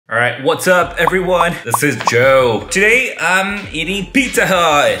Alright, what's up everyone? This is Joe. Today I'm eating Pizza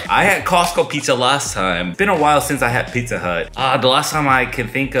Hut. I had Costco pizza last time. It's been a while since I had Pizza Hut. The last time I can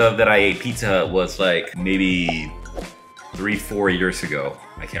think of that I ate Pizza Hut was like maybe 3-4 years ago.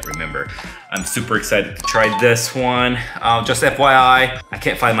 I can't remember. I'm super excited to try this one. Just FYI, I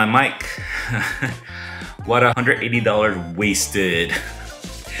can't find my mic. What $180 wasted.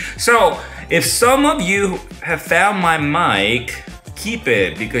 So, if some of you have found my mic, keep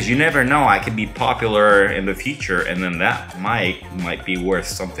it, because you never know, I could be popular in the future and then that mic might be worth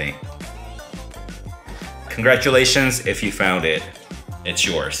something. Congratulations if you found it. It's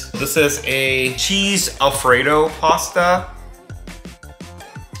yours. This is a cheese alfredo pasta.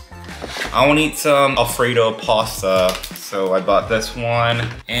 I want to eat some alfredo pasta, so I bought this one.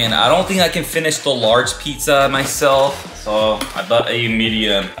 And I don't think I can finish the large pizza myself, so I bought a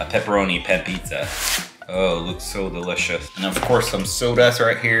medium, a pepperoni pan pizza. Oh, it looks so delicious. And of course, some sodas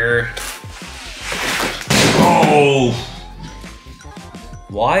right here. Oh!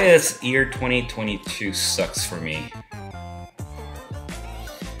 Why is year 2022 sucks for me?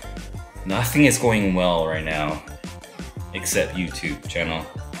 Nothing is going well right now, except YouTube channel.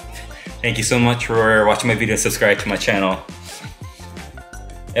 Thank you so much for watching my video and subscribe to my channel.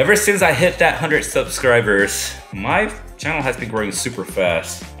 Ever since I hit that 100 subscribers, my channel has been growing super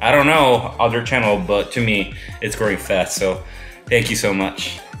fast. I don't know other channel, but to me, it's growing fast, so thank you so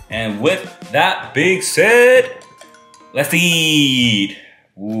much. And with that being said, let's eat.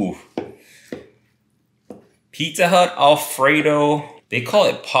 Ooh. Pizza Hut Alfredo. They call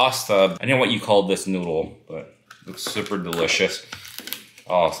it pasta. I don't know what you call this noodle, but it looks super delicious.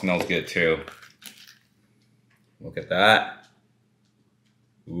 Oh, it smells good too. Look at that.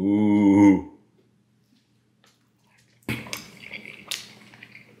 Ooh.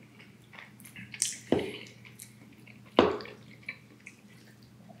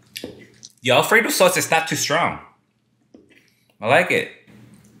 The Alfredo sauce is not too strong. I like it.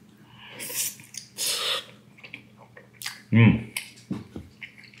 Mmm.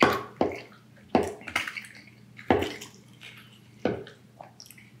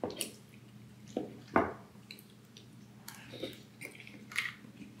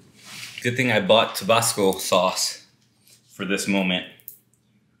 Good thing I bought Tabasco sauce for this moment.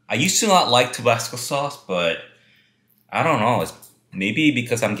 I used to not like Tabasco sauce, but I don't know. It's maybe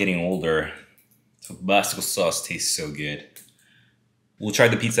because I'm getting older. Tabasco sauce tastes so good. We'll try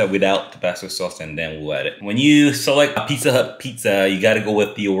the pizza without Tabasco sauce and then we'll add it. When you select a Pizza Hut pizza, you gotta go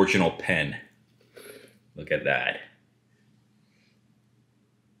with the original pen. Look at that.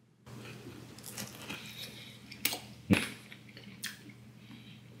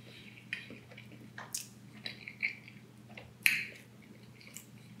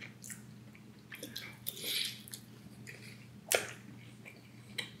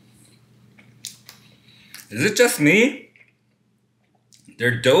 Is it just me?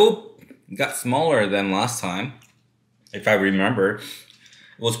 Their dough got smaller than last time, if I remember. It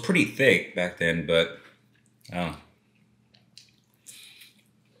was pretty thick back then, but oh.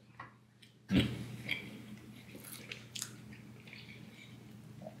 Mm.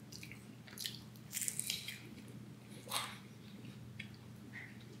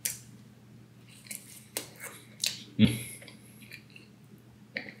 Mm.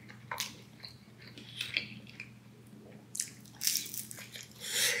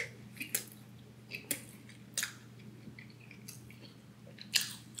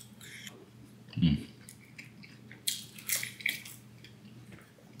 Mm.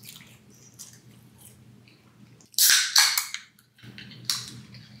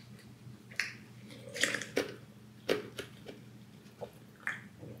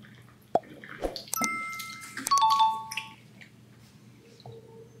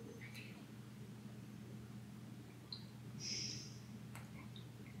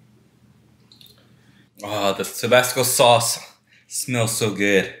 Oh, the Tabasco sauce smells so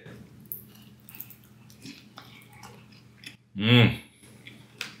good. Mmm.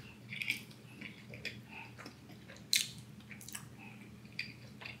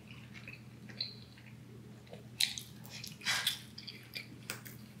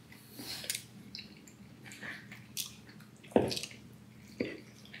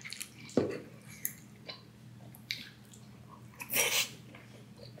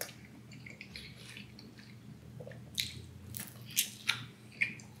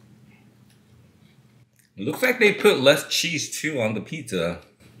 It looks like they put less cheese too on the pizza.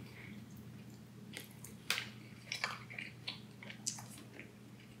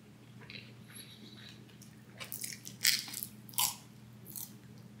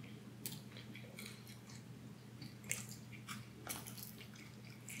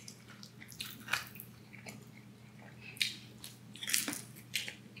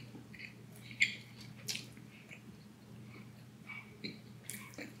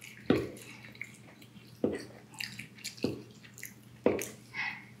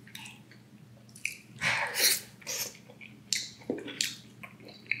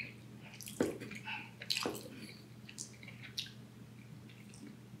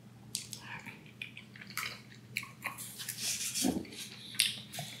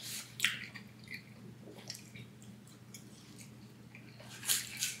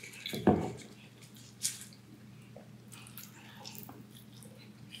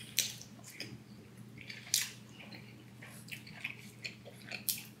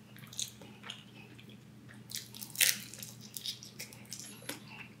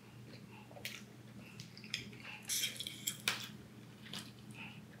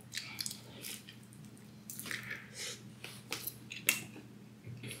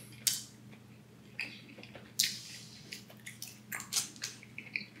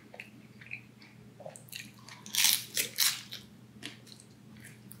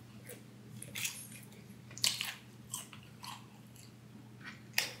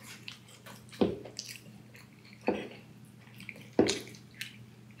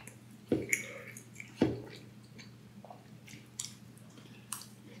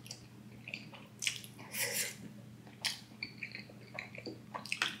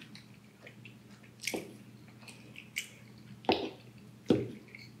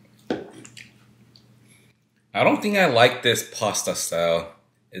 I don't think I like this pasta style.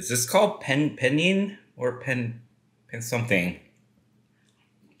 Is this called penne or pen something?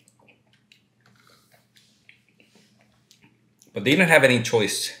 But they didn't have any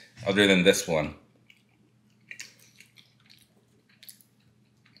choice other than this one.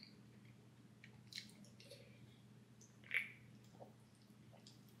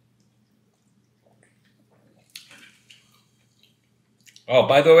 Oh,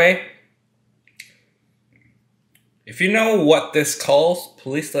 by the way, if you know what this calls,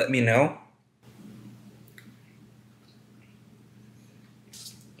 please let me know.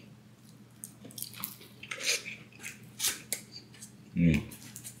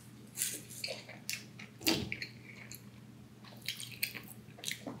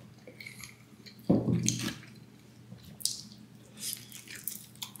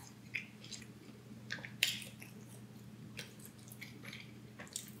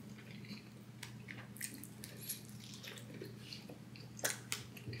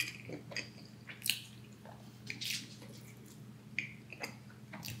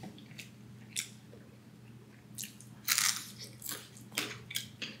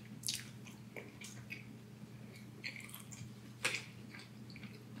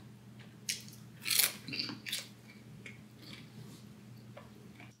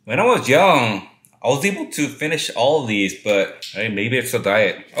 When I was young, I was able to finish all of these, but hey, maybe it's a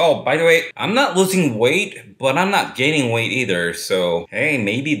diet. Oh, by the way, I'm not losing weight, but I'm not gaining weight either. So, hey,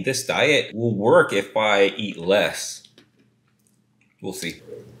 maybe this diet will work if I eat less. We'll see.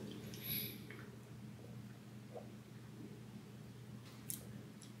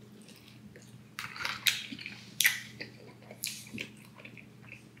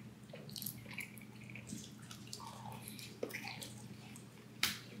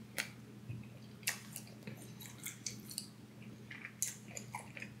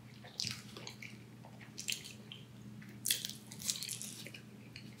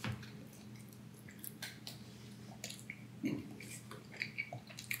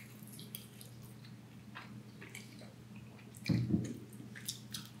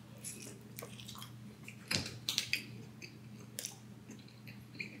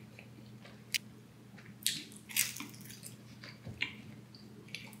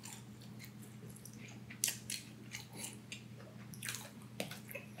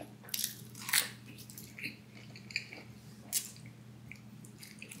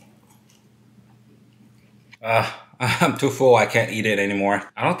 I'm too full, I can't eat it anymore.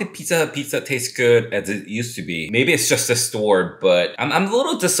 I don't think Pizza Hut pizza tastes good as it used to be. Maybe it's just the store, but I'm a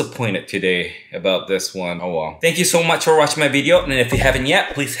little disappointed today about this one. Oh well. Thank you so much for watching my video, and if you haven't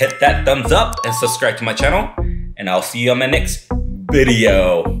yet, please hit that thumbs up and subscribe to my channel, and I'll see you on my next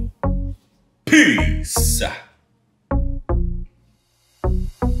video. Peace!